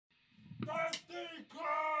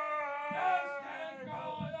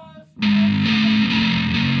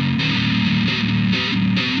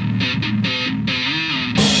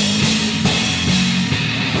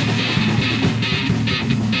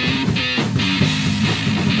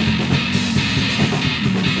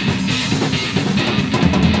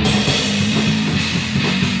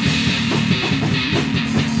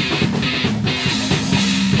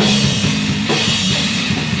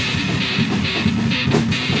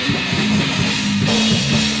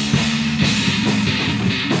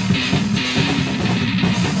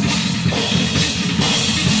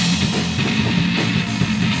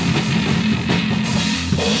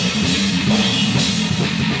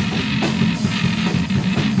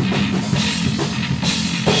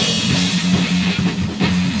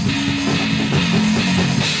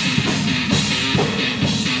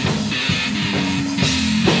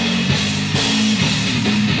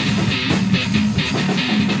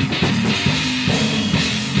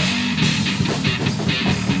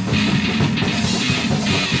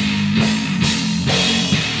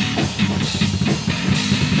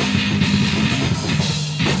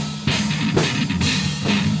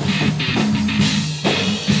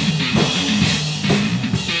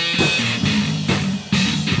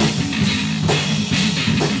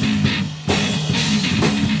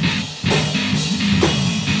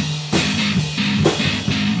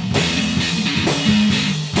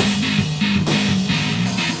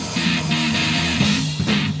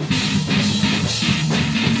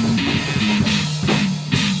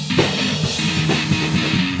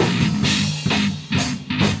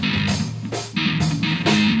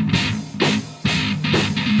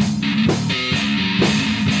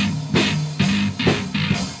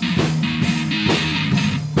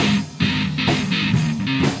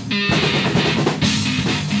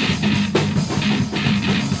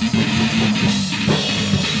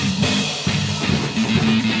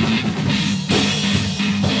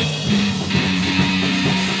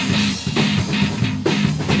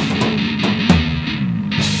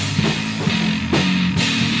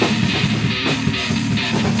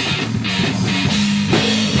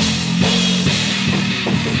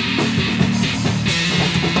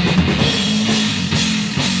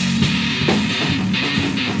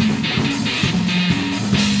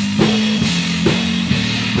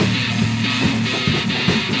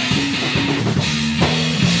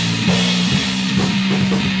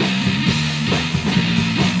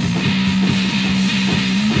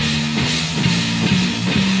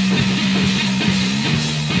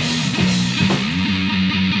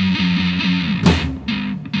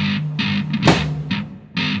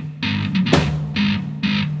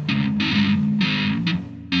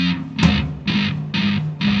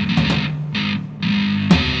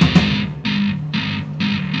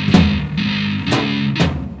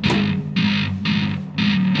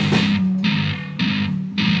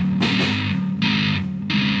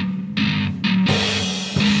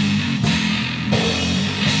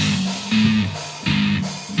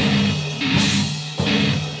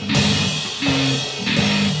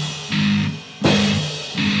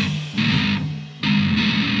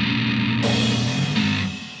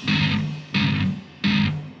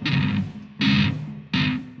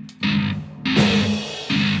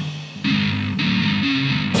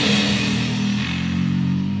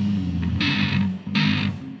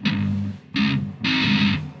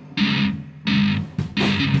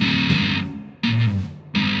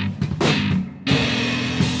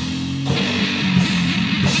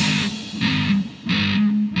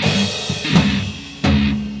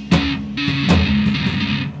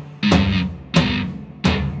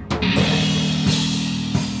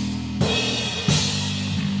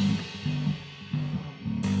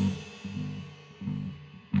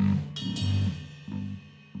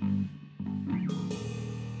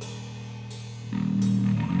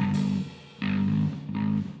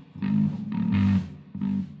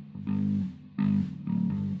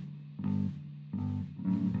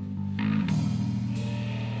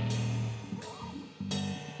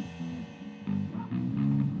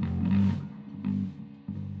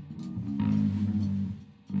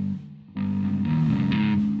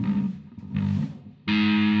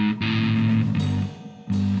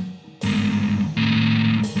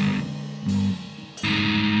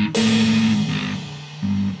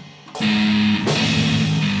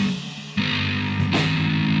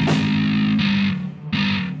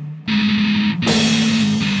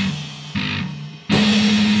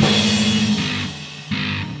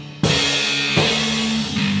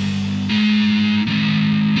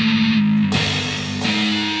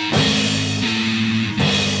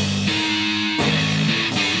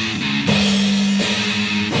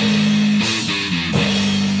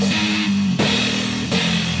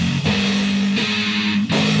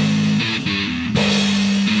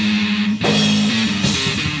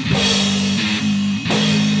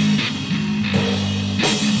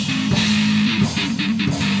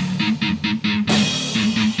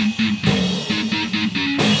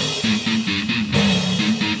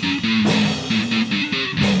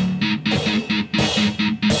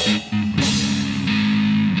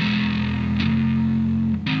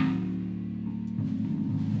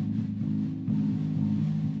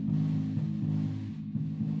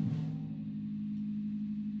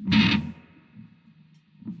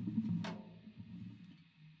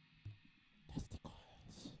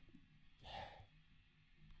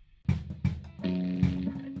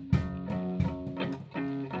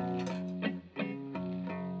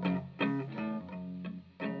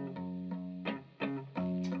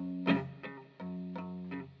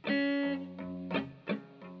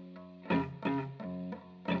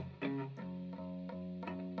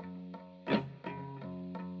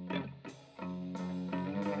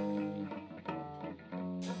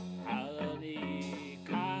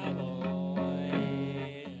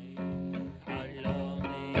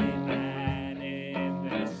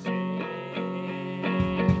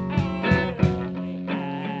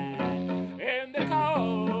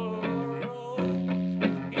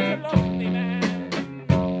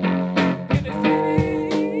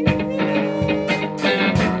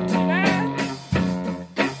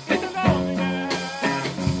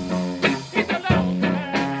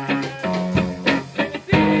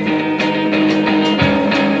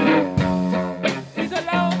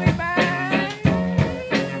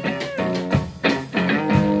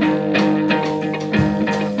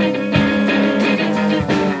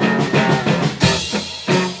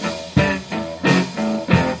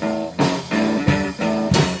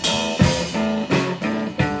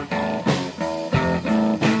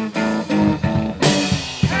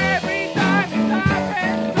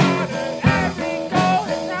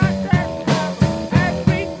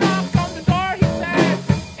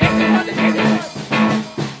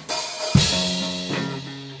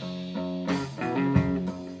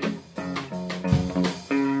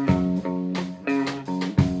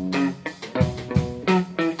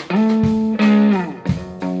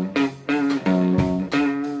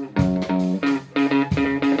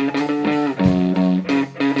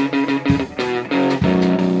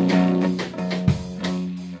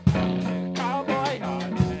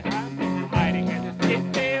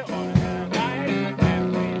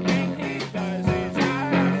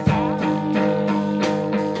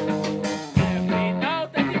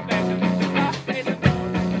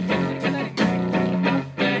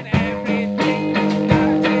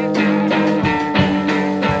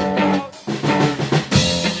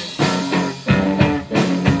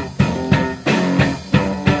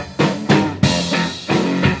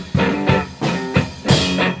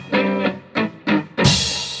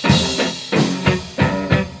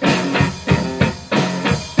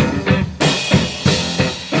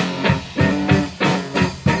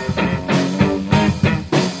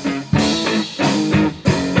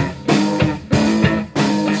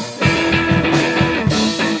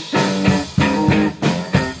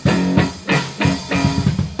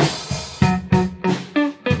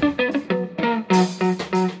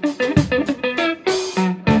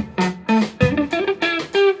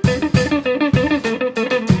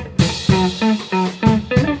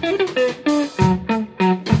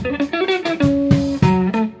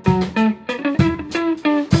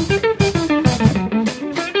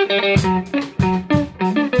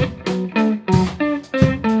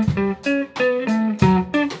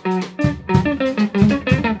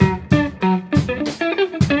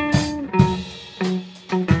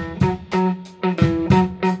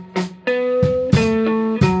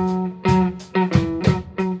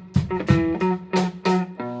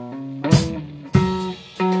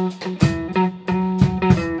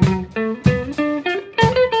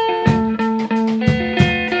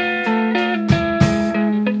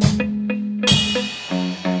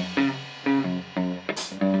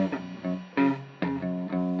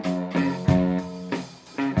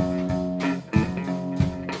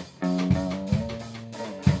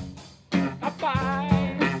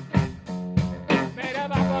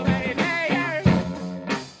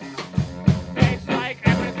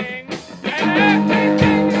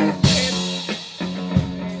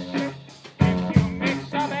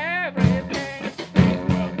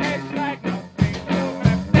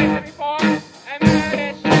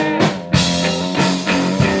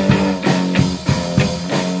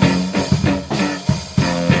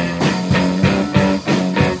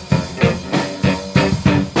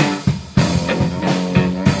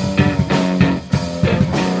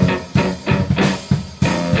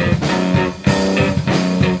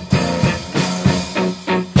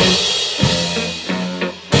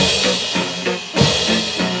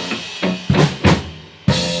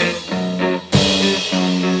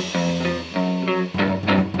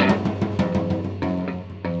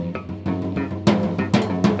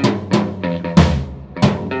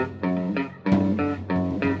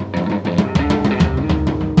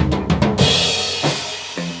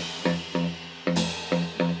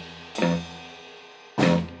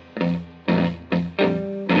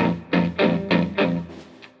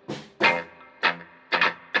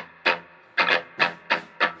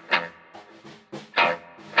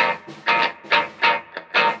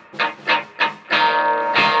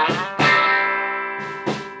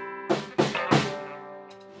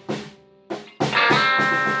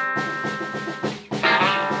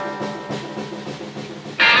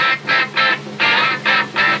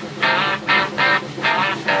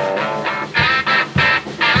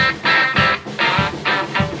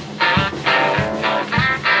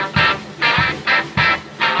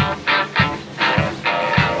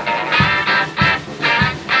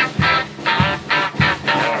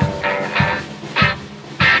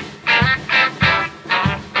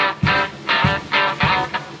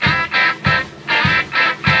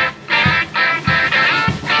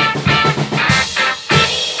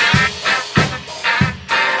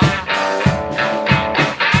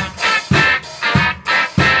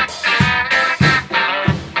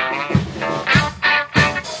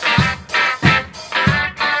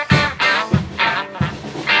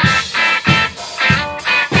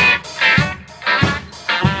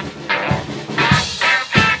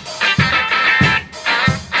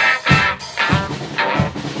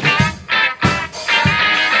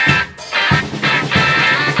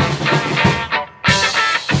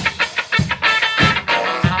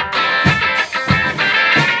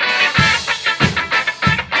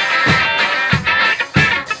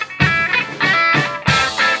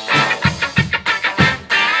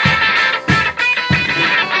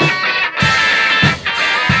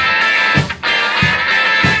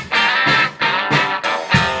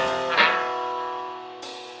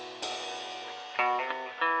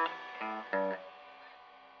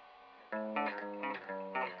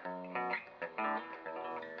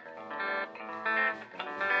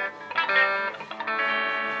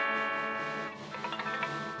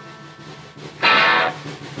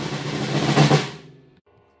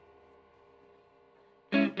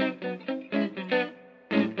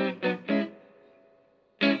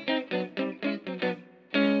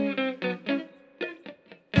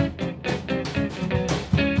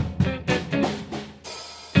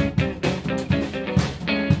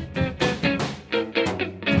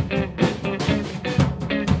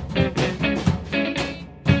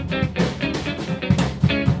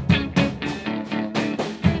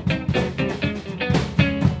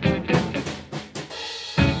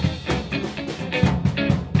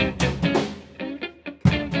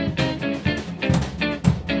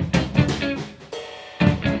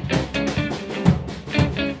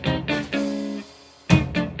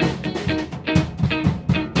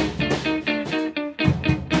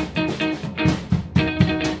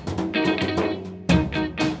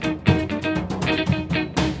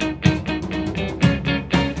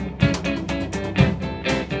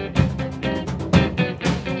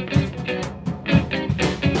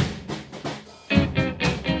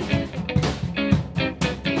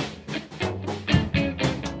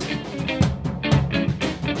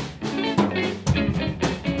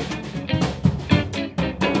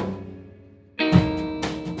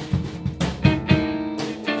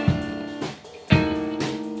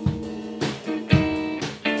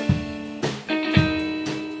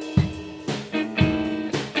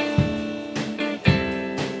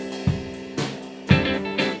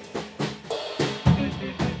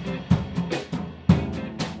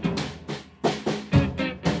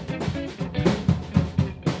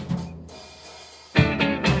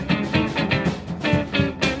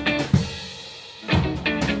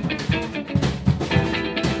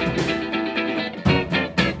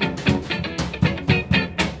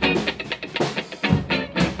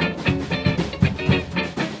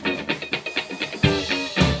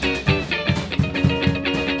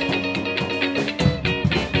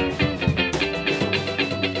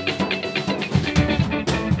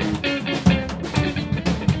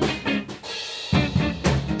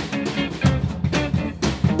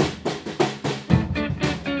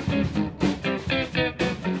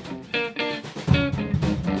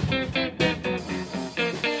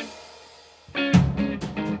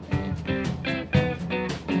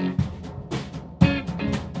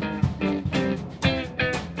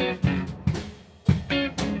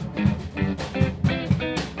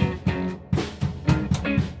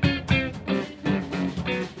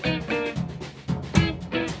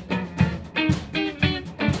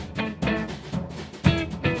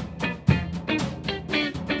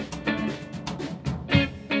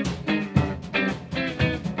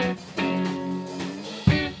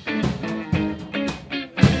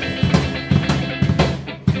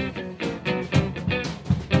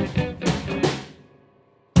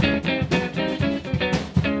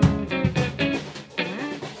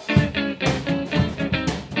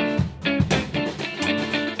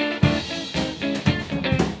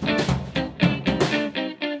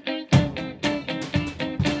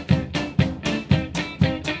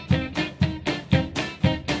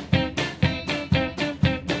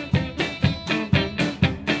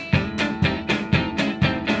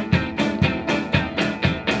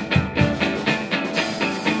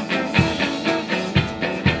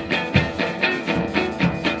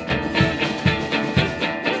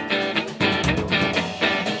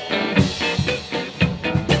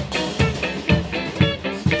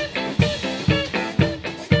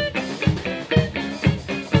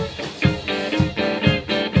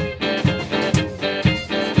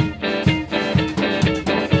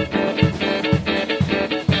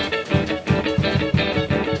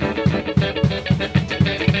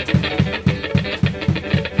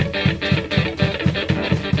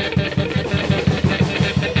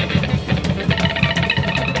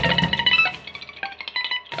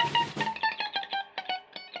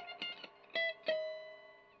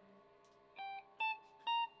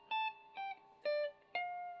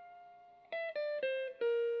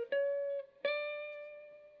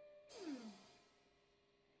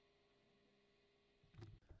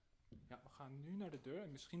gaan nu naar de deur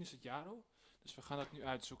en misschien is het Jaro. Dus we gaan dat nu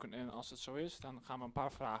uitzoeken en als het zo is, dan gaan we een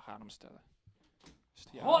paar vragen aan hem stellen.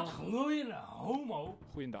 Wat gloeiende homo.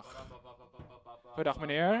 Goeiedag. Goeiedag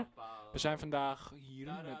meneer. We zijn vandaag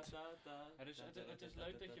hier met... Het is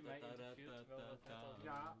leuk dat je mij interviewt.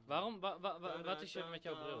 Ja. Waarom? Wat is er met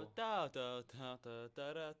jouw bril?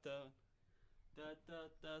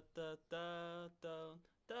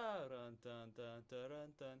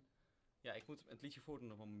 Ja, ik moet het liedje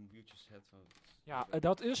voordoen op mijn mobieltjes headphones. Ja,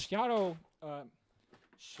 dat is Jaro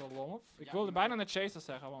Solomov. Ik wilde bijna net Chase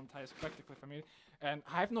zeggen, want hij is practically familie. En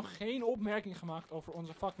hij heeft nog geen opmerking gemaakt over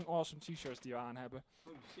onze fucking awesome t-shirts die we aan hebben.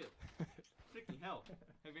 Holy shit. Freaking hell.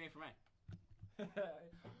 Heb je één voor mij?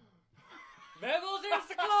 We hebben onze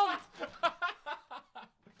eerste klant!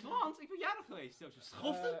 Klant? Ik ben jarig geweest. Zo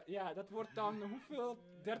schofte? Ja, dat wordt dan hoeveel?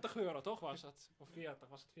 30 euro toch was het? Of 40?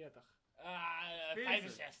 Was het 40?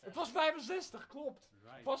 65. Het was 65, klopt.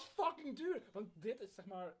 Right. Het was fucking duur. Want dit is zeg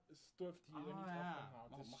maar stuff die je er niet ja. af kan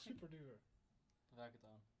halen. Het is Mag ik? super duur. Raak het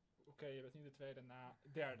aan. Oké, je bent niet de tweede na...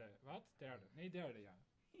 Derde. Wat? Derde. Nee, derde, ja.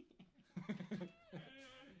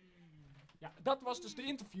 Ja, dat was dus de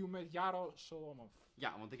interview met Jaro Solomov.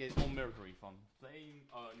 Ja, want ik heet On Mercury van Flame...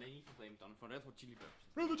 Oh, nee, niet van Flame dan. Van Red Hot Chili Peppers.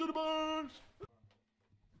 Red Hot Chili Peppers!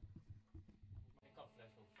 Ik kan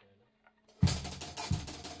Flash wel spelen.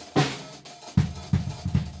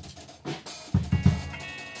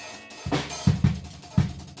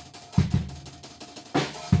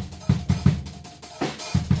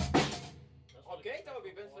 Oké, Toby,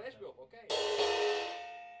 je bent flashbulb, oké.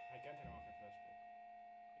 Hij kent helemaal geen flashbulb.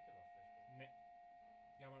 Ik heb wel Flashbulb. Nee.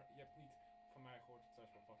 Ja, maar je hebt niet van mij gehoord het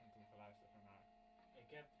flashbulb was en toen geluisterd ernaar. Ik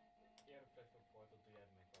heb eerder Flashbulb gehoord toen jij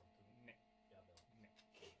ermee kwam. Toen... Nee. Jawel. Nee.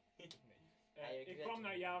 je Ik kent kwam hem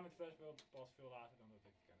naar niet. jou met flashbulb pas veel later dan dat ik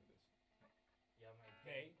het kende, dus. Ja, maar ik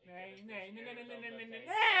Nee, ik nee, ken het nee, dus nee, eerder nee, nee, dan nee, dat nee,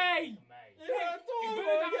 jij nee! van mij. Ja, toch, ik ben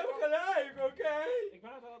hoor, het je aan hebt het- gelijk, oké? Ik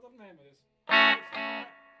ben het aan het opnemen, dus.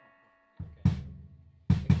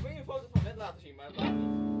 Ik wil je een foto van net laten zien, maar het laat niet.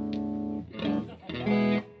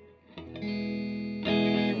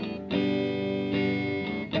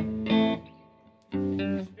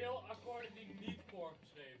 Speel akkoorden die niet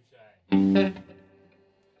voorgeschreven zijn.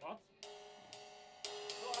 Wat?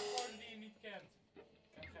 Speel akkoorden die je niet kent. Ik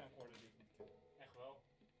ken geen akkoorden die ik niet ken. Echt wel.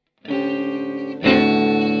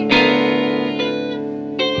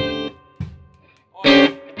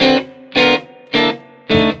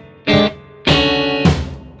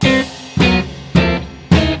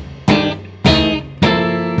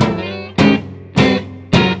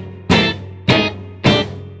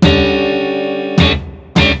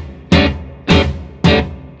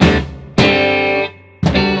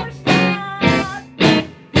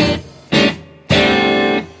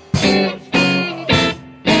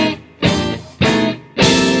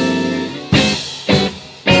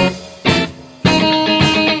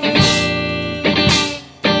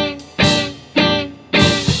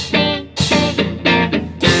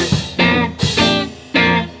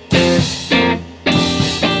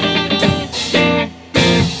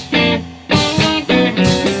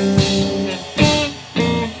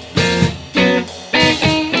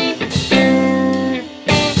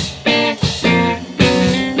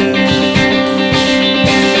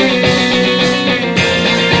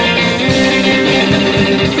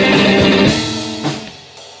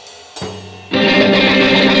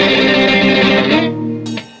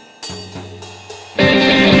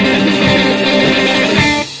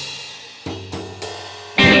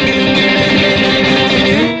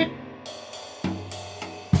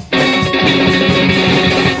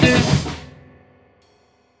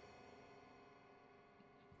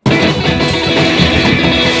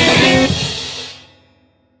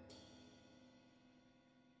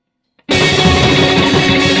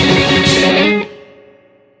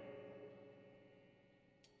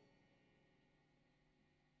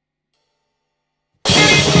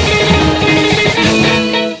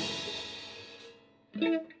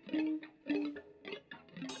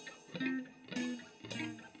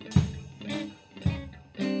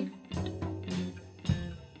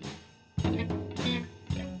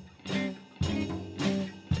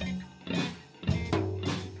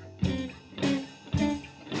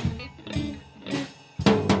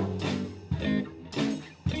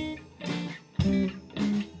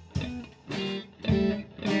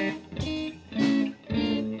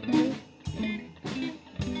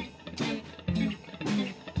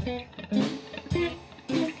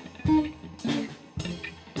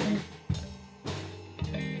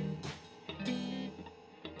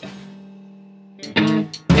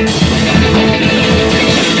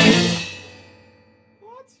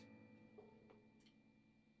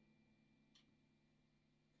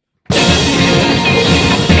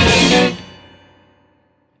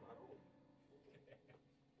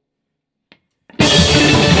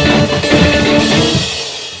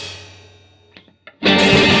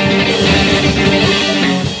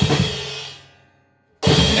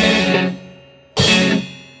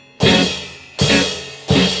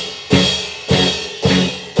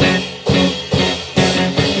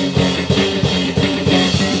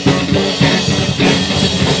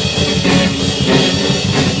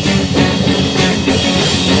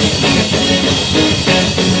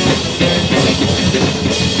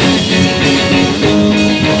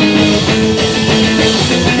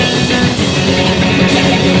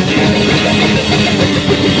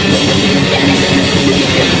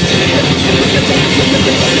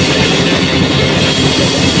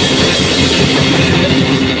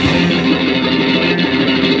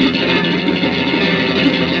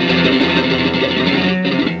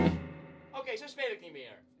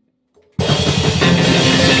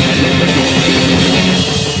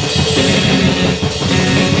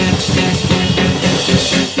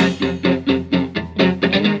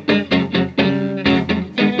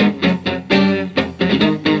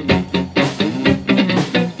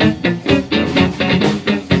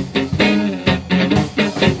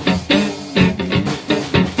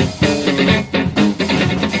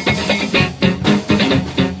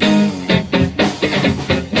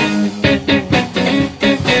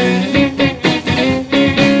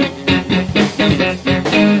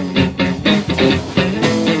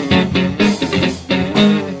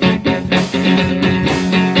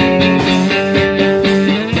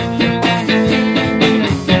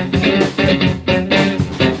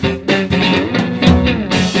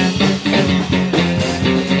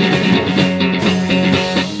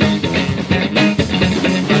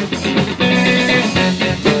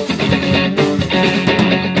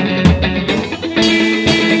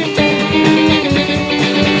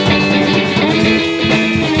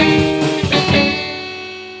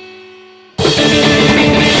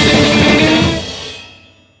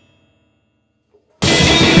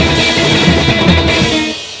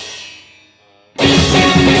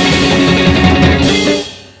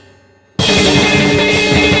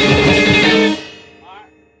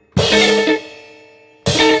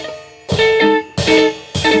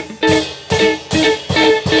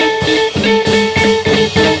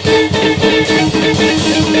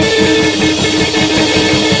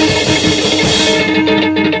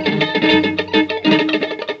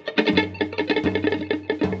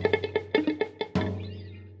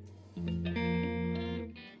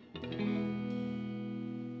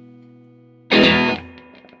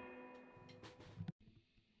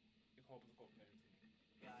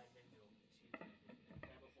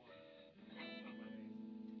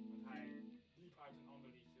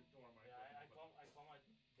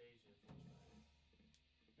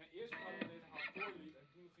 eerst hadden we deze hardcore lied en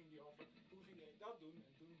toen ging hij dat doen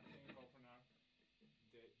en toen ging ik over naar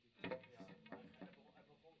ja, hij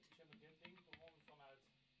begon, zeg maar, dit ding begon vanuit,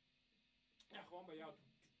 ja, gewoon bij jou.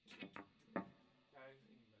 Ja, hij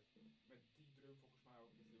ging met die drum volgens mij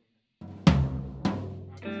ook iets doen.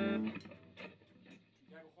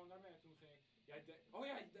 Maar jij begon daarmee en toen ging ik, oh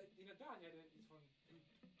ja, inderdaad, jij deed iets van,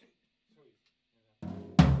 zoiets.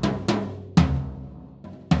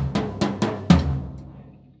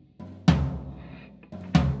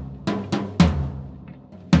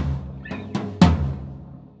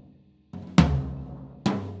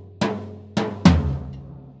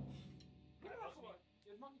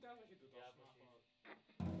 Het maakt niet uit wat je doet. Ja, precies.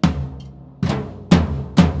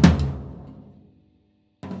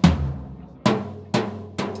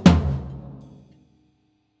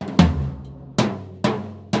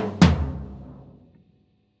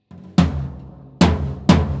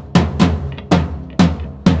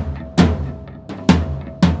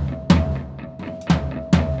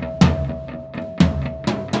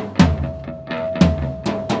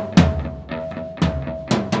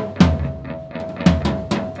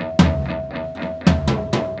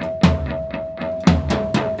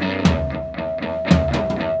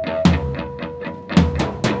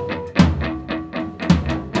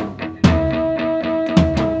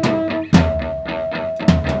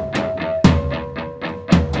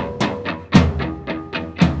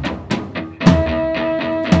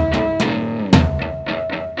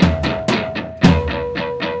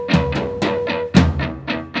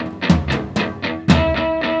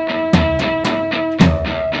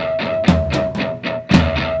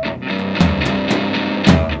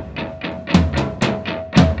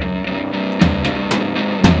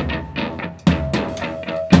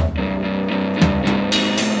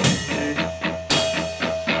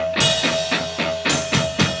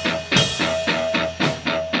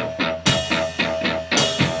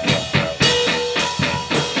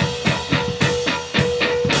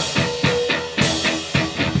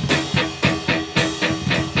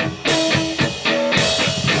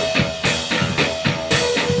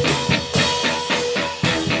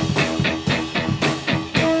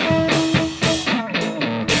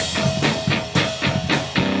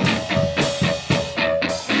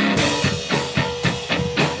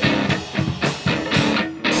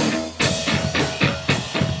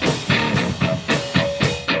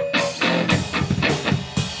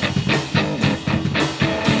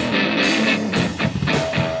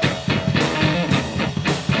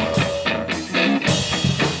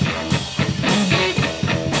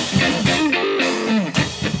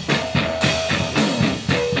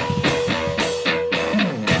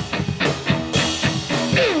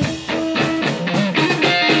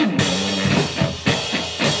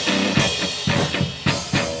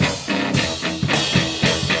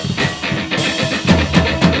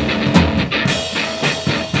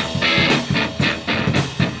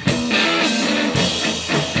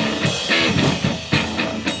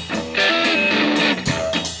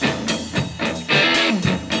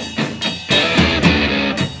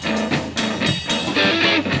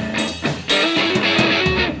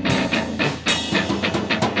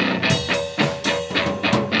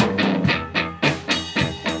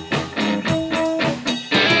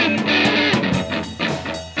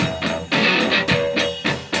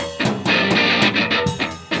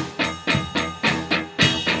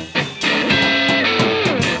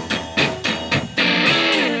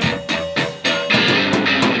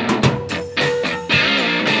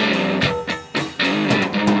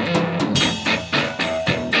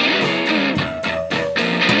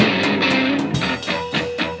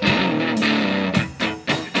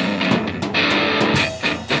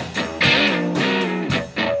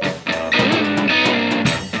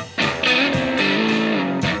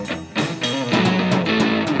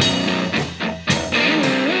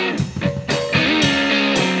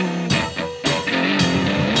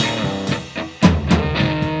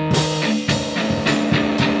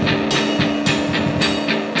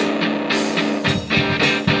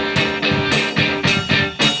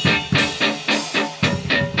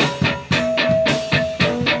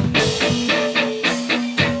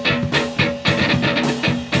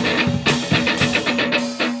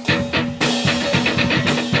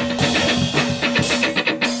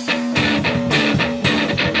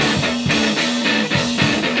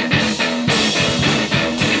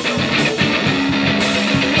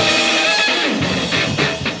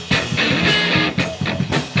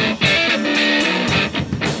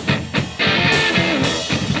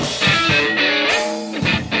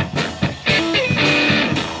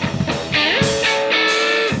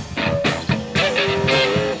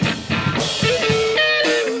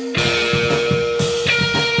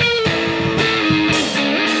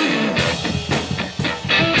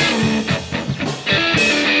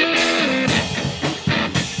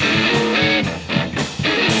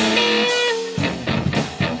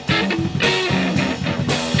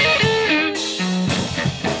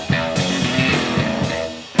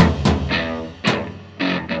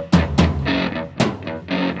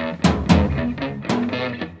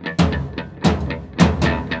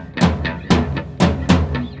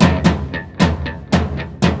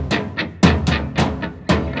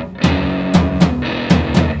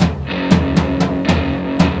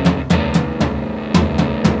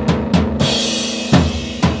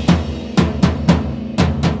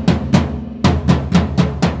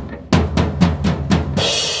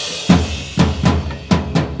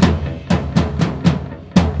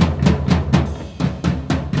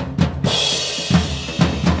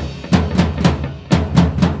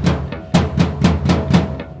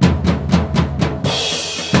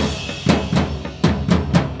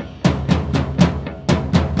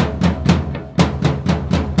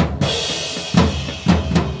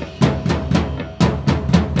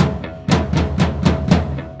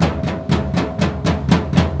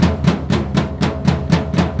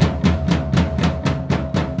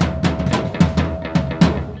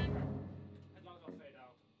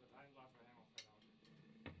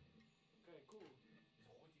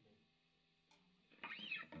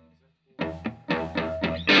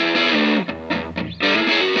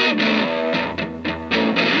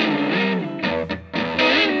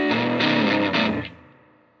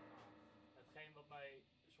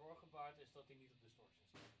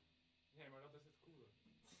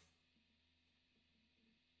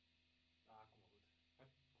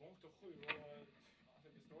 toch goed, als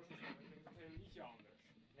het distortion is, dan klinkt het hele liedje anders.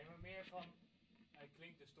 Nee, maar meer van, hij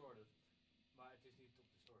klinkt distorted, maar het is niet op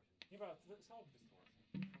distortion. Ja, maar het staat op distortion.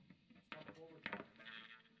 Het staat op overdrive.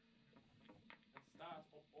 Het staat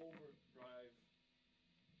op overdrive.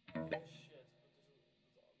 Oh shit,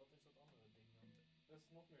 wat is dat andere ding dan? Dat is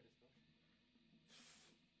nog meer distortion.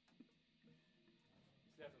 Het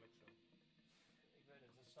is letterlijk zo. Ik weet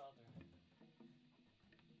het, het staat er.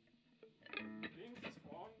 Links is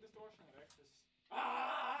gewoon distortion, rechts is...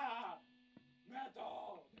 Ah!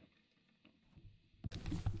 Metal!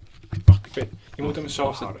 Wacht, ik weet. Je moet hem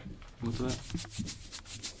zo houden. Moeten we...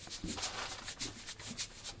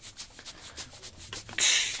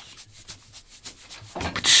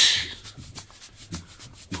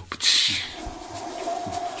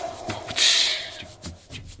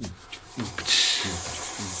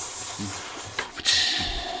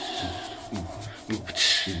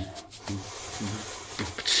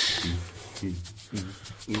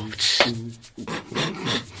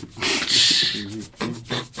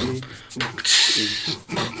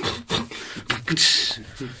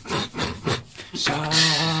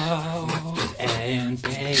 Zout en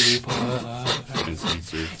peper.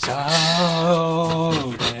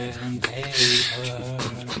 Zout en peper.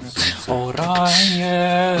 Oranje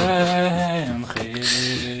en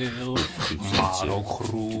geel. Maar ook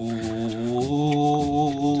groen.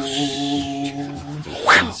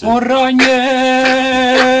 Oranje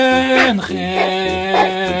en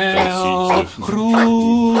geel.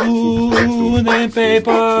 Groen en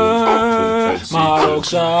peper. Maar ook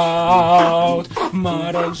zout.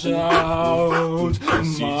 Maar ook zout,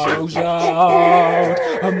 maar ook zout,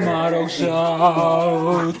 maar ook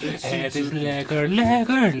zout. Het is lekker,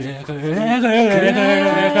 lekker, lekker, lekker, lekker,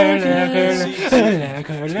 lekker, lekker,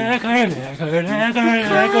 lekker, lekker, lekker, lekker, lekker,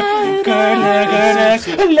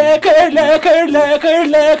 lekker, lekker, lekker,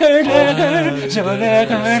 lekker, lekker, zo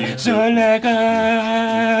lekker, zo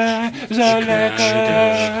lekker, zo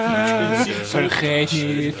lekker. Vergeet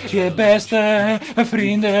niet je beste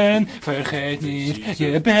vrienden, vergeet niet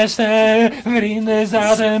je beste vrienden,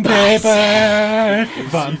 zout en peper.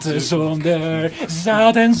 Want zonder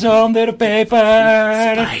zout en zonder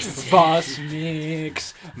peper was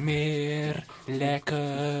niks meer lekker.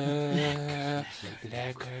 Lekker,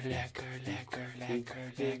 lekker, lekker, lekker, lekker,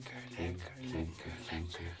 lekker, lekker, lekker,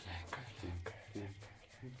 lekker, lekker.